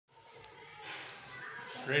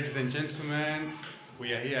Ladies and gentlemen,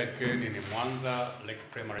 we are here again in Mwanza Lake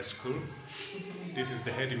Primary School. This is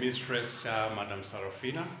the headmistress, Madam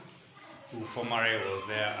Sarafina, who formerly was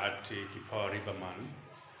there at Kipawa Riverman.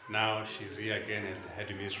 Now she's here again as the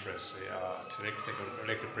headmistress at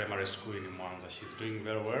Lake Primary School in Mwanza. She's doing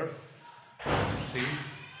very well. I've seen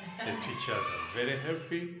the teachers are very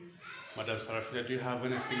happy. Madam Sarafina, do you have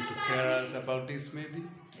anything to tell us about this maybe?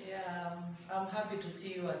 Yeah, I'm happy to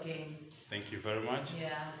see you again. Thank you very much. Yeah,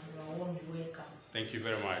 you are warmly welcome. Thank you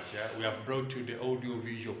very much. Yeah, we have brought you the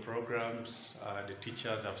audio-visual programs. The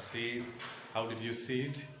teachers have seen. How did you see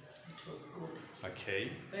it? It was good.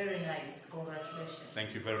 Okay. Very nice. Congratulations.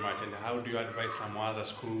 Thank you very much. And how do you advise some other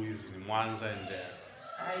schools in Mwanza and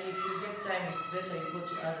if you get time, it's better you go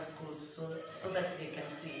to other schools so that they can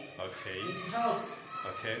see. Okay. It helps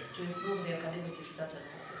Okay. to improve the academic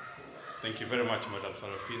status of the school. Thank you very much, Madam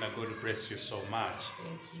Sarafina. God bless you so much.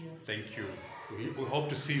 Thank you. Thank you. We hope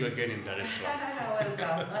to see you again in Dar es Salaam.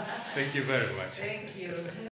 Welcome. Thank you very much. Thank you.